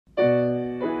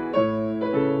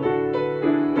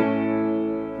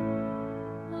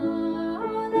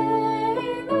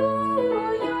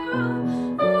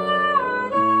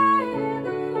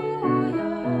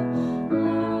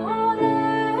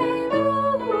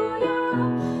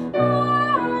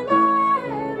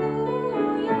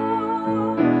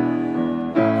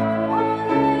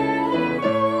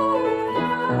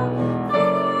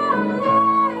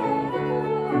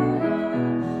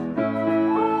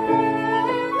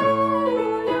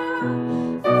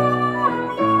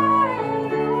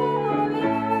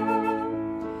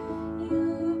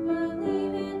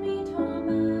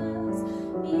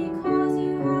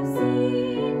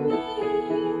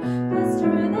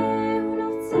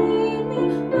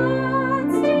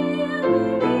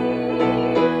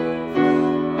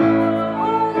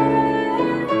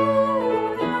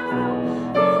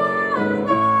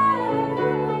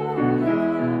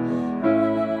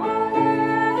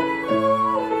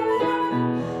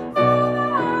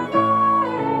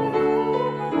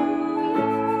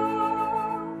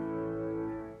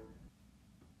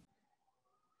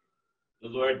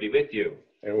be with you.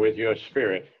 And with your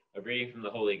spirit. A reading from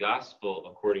the Holy Gospel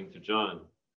according to John.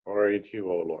 Glory to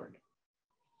you, O Lord.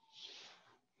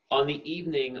 On the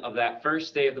evening of that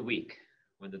first day of the week,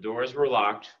 when the doors were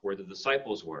locked where the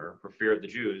disciples were for fear of the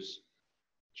Jews,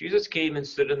 Jesus came and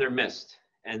stood in their midst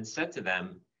and said to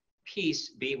them, "Peace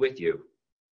be with you."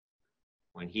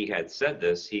 When he had said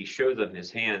this, he showed them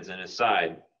his hands and his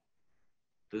side.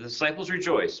 The disciples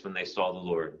rejoiced when they saw the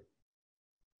Lord.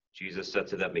 Jesus said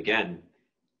to them again,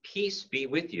 "Peace be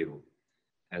with you.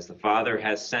 As the Father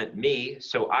has sent me,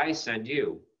 so I send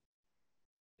you."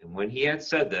 And when he had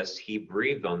said this, he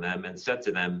breathed on them and said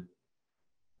to them,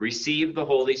 "Receive the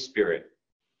Holy Spirit.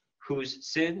 Whose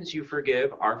sins you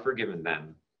forgive are forgiven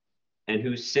them, and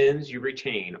whose sins you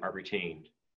retain are retained."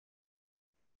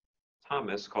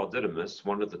 Thomas, called Didymus,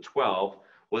 one of the 12,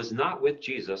 was not with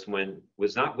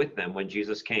them when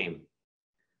Jesus came.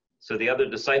 So the other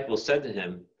disciples said to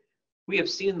him, "We have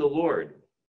seen the Lord."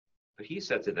 But he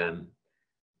said to them,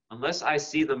 "Unless I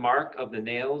see the mark of the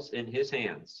nails in his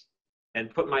hands,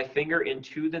 and put my finger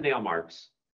into the nail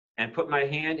marks, and put my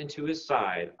hand into his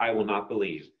side, I will not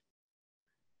believe."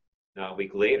 Now a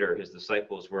week later, his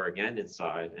disciples were again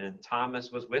inside, and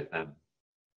Thomas was with them.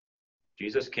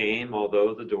 Jesus came,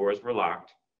 although the doors were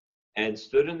locked, and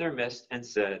stood in their midst and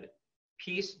said,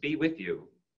 "Peace be with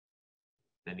you."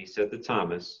 Then he said to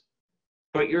Thomas,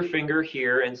 "Put your finger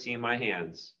here and see my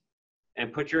hands,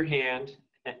 and bring your hand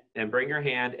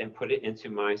and put it into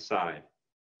my side.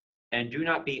 And do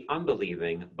not be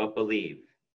unbelieving, but believe."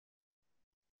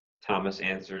 Thomas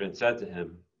answered and said to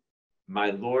him, "My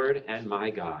Lord and my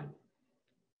God."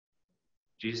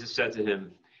 Jesus said to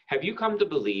him, "Have you come to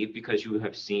believe because you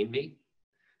have seen me?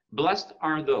 Blessed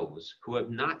are those who have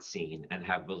not seen and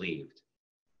have believed."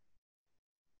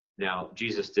 Now,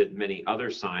 Jesus did many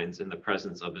other signs in the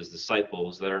presence of his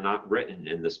disciples that are not written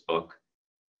in this book.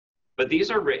 But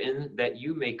these are written that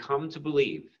you may come to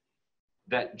believe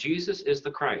that Jesus is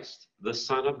the Christ, the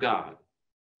Son of God,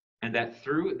 and that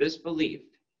through this belief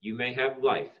you may have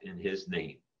life in his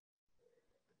name.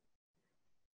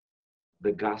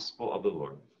 The Gospel of the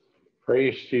Lord.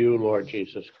 Praise to you, Lord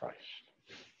Jesus Christ.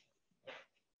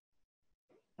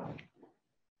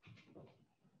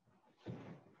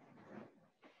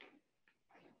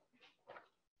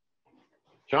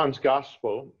 John's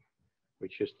Gospel,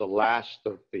 which is the last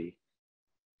of the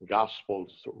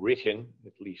Gospels written,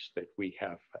 at least that we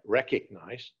have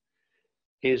recognized,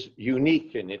 is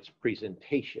unique in its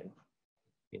presentation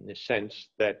in the sense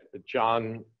that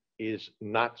John is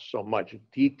not so much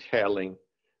detailing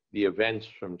the events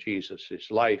from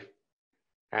Jesus' life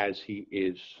as he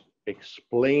is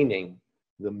explaining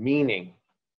the meaning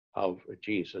of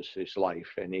Jesus'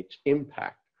 life and its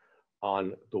impact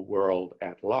on the world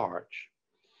at large.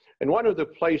 And one of the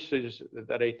places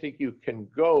that I think you can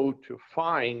go to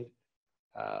find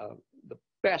the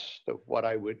best of what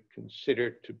I would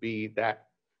consider to be that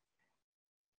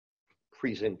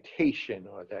presentation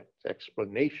or that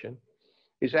explanation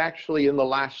is actually in the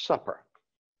Last Supper.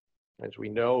 As we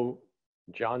know,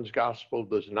 John's Gospel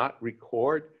does not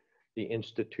record the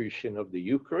institution of the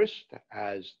Eucharist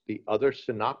as the other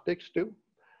synoptics do,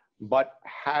 but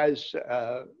has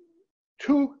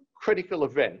two critical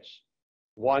events.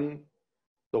 One,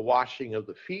 the washing of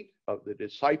the feet of the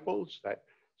disciples, that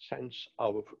sense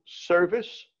of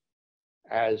service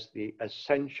as the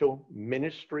essential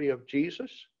ministry of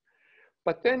Jesus.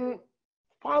 But then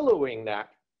following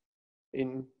that,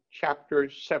 in chapter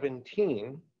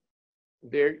 17,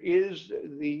 there is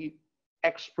the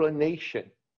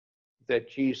explanation that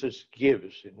Jesus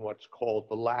gives in what's called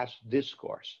the last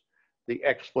discourse, the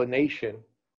explanation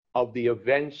of the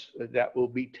events that will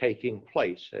be taking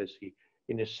place as he,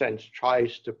 in a sense,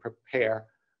 tries to prepare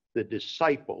the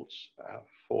disciples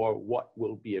for what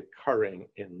will be occurring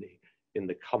in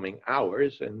the coming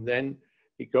hours. And then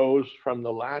he goes from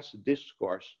the last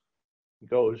discourse,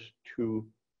 goes to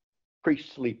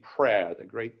priestly prayer, the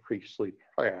great priestly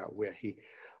prayer, where he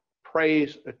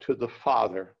prays to the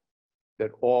Father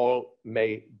that all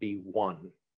may be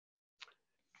one.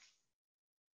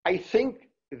 I think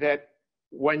that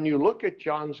when you look at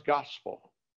John's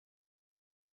Gospel,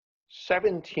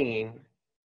 17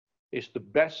 is the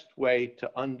best way to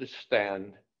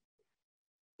understand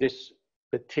this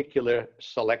particular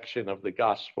selection of the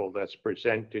Gospel that's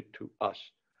presented to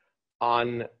us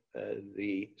on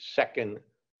the second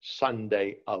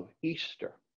Sunday of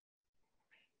Easter.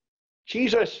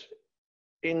 Jesus,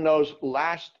 in those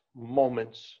last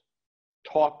moments,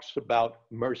 talks about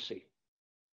mercy,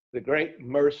 the great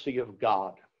mercy of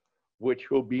God,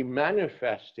 which will be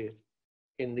manifested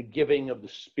in the giving of the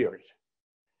Spirit.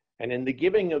 And in the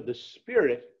giving of the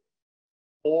Spirit,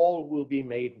 all will be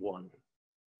made one.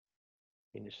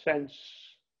 In a sense,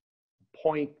 the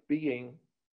point being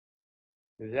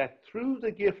that through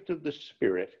the gift of the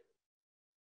Spirit,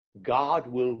 God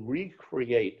will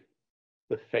recreate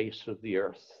the face of the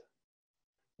earth.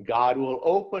 God will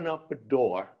open up a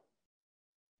door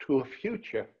to a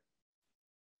future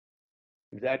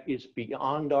that is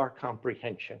beyond our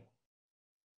comprehension.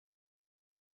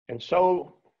 And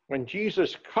so when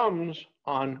Jesus comes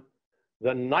on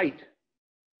the night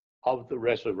of the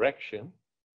resurrection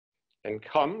and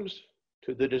comes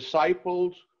to the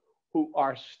disciples who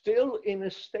are still in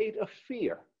a state of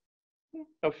fear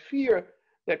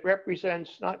that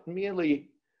represents not merely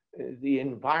the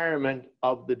environment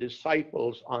of the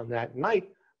disciples on that night,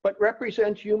 but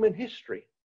represents human history.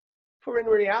 For in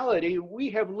reality, we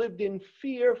have lived in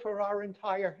fear for our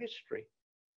entire history,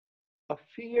 a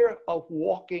fear of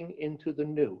walking into the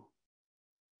new.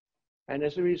 And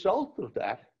as a result of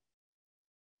that,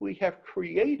 we have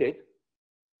created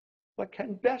what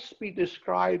can best be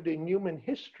described in human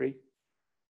history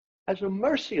as a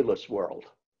merciless world.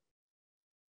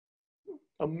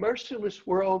 A merciless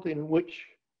world in which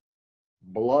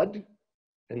blood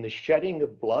and the shedding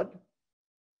of blood,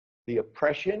 the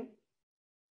oppression,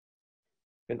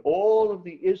 and all of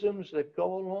the isms that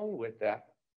go along with that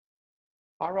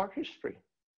are our history.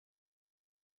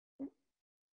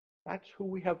 That's who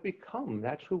we have become.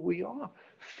 That's who we are.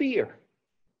 Fear.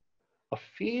 A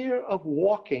fear of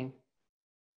walking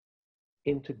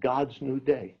into God's new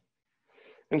day.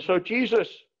 And so Jesus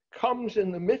comes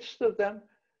in the midst of them,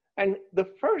 and the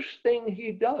first thing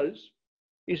he does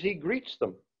is he greets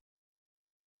them.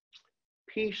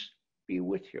 Peace be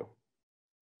with you.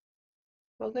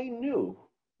 Well, they knew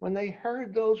when they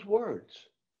heard those words.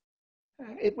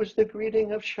 It was the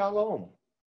greeting of shalom.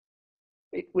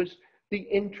 It was the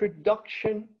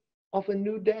introduction of a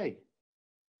new day.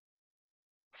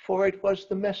 For it was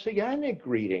the messianic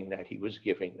greeting that he was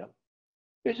giving them.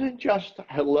 It isn't just,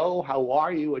 hello, how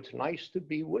are you? It's nice to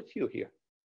be with you here.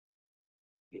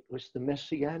 It was the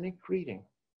messianic greeting.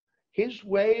 His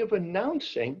way of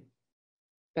announcing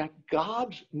that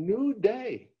God's new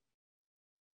day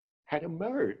had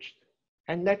emerged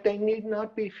and that they need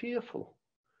not be fearful.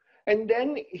 And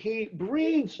then he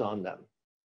breathes on them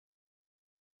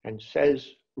and says,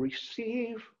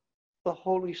 receive the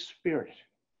Holy Spirit.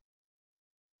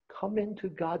 Come into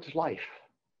God's life.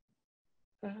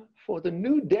 For the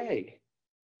new day,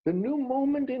 the new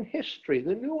moment in history,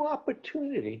 the new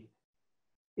opportunity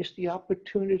is the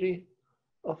opportunity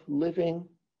of living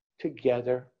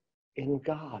together in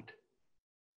God.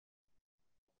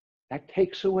 That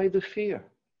takes away the fear.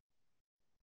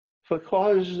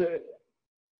 Because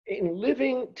in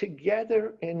living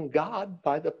together in God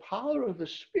by the power of the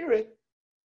Spirit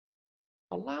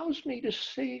allows me to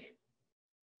see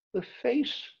the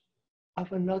face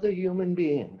of another human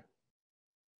being.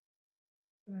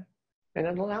 And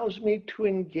it allows me to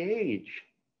engage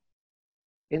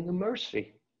in the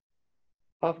mercy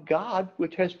of God,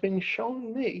 which has been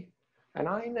shown me, and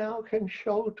I now can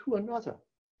show to another.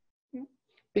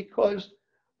 Because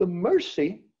the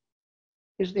mercy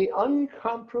is the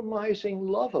uncompromising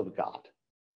love of God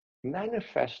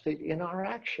manifested in our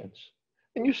actions.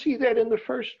 And you see that in the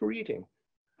first reading,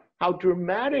 how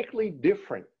dramatically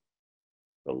different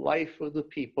the life of the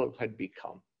people had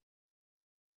become.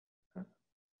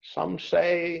 Some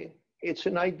say it's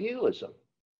an idealism.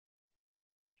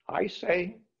 I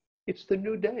say it's the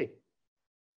new day.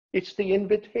 It's the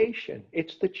invitation.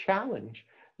 It's the challenge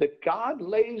that God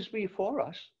lays before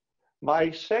us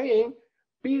by saying,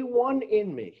 be one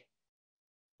in me.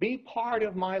 Be part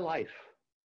of my life.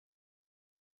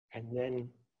 And then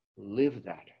live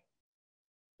that.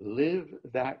 Live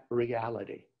that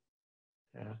reality.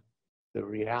 The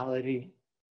reality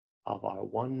of our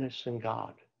oneness in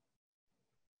God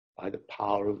by the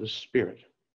power of the Spirit.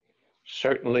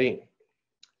 Certainly,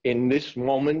 in this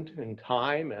moment in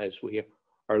time, as we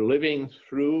are living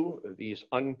through these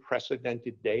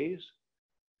unprecedented days,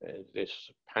 this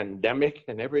pandemic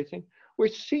and everything, we're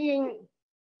seeing,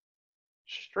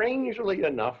 strangely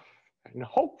enough, and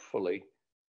hopefully,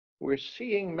 we're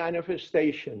seeing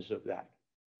manifestations of that.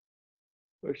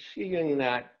 We're seeing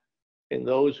that in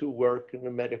those who work in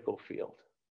the medical field.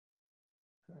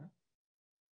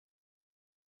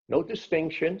 No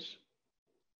distinctions.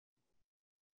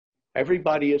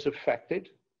 Everybody is affected.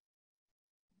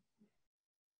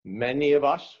 Many of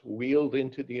us wheeled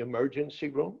into the emergency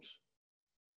rooms.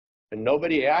 And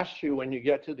nobody asks you when you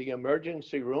get to the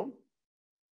emergency room,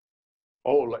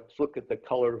 oh, let's look at the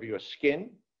color of your skin,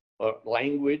 or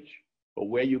language, or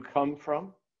where you come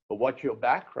from, or what's your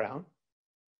background.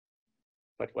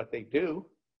 But what they do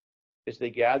is they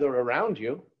gather around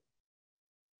you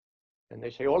and they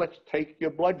say, oh, let's take your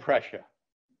blood pressure.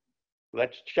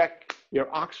 Let's check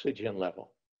your oxygen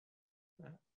level.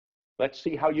 Let's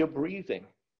see how you're breathing.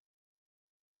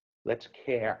 Let's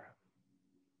care.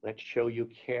 Let's show you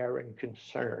care and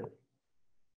concern.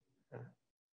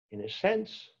 In a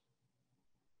sense,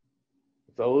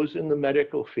 those in the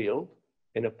medical field,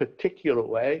 in a particular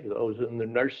way, those in the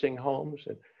nursing homes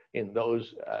and in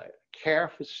those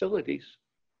care facilities,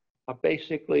 are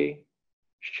basically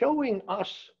showing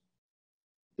us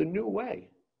the new way.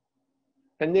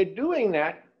 And they're doing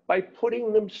that by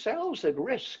putting themselves at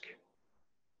risk.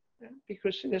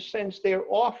 Because in a sense, they're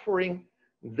offering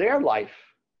their life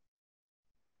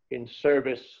in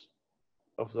service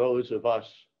of those of us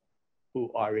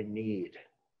who are in need.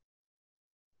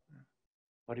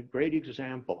 What a great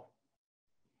example.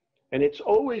 And it's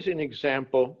always an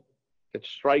example that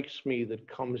strikes me that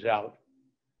comes out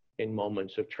in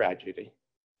moments of tragedy,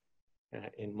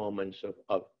 in moments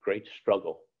of great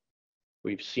struggle.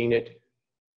 We've seen it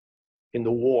in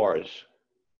the wars.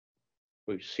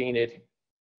 We've seen it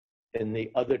in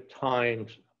the other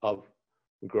times of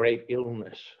great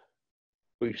illness.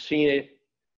 We've seen it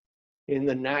in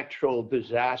the natural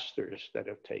disasters that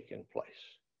have taken place.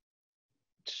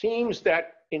 It seems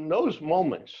that in those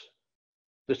moments,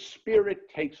 the Spirit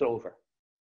takes over,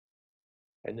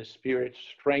 and the Spirit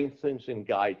strengthens and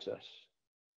guides us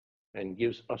and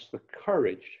gives us the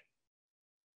courage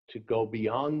to go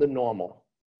beyond the normal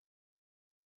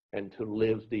and to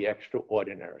live the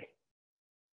extraordinary,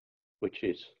 which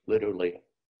is literally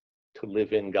to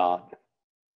live in God,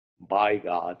 by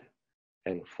God,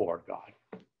 and for God.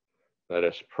 Let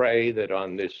us pray that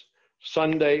on this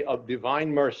Sunday of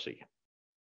divine mercy,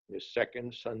 this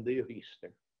second Sunday of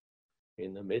Easter,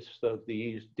 in the midst of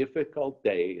these difficult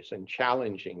days and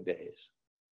challenging days,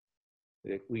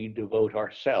 that we devote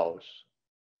ourselves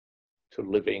to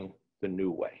living the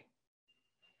new way.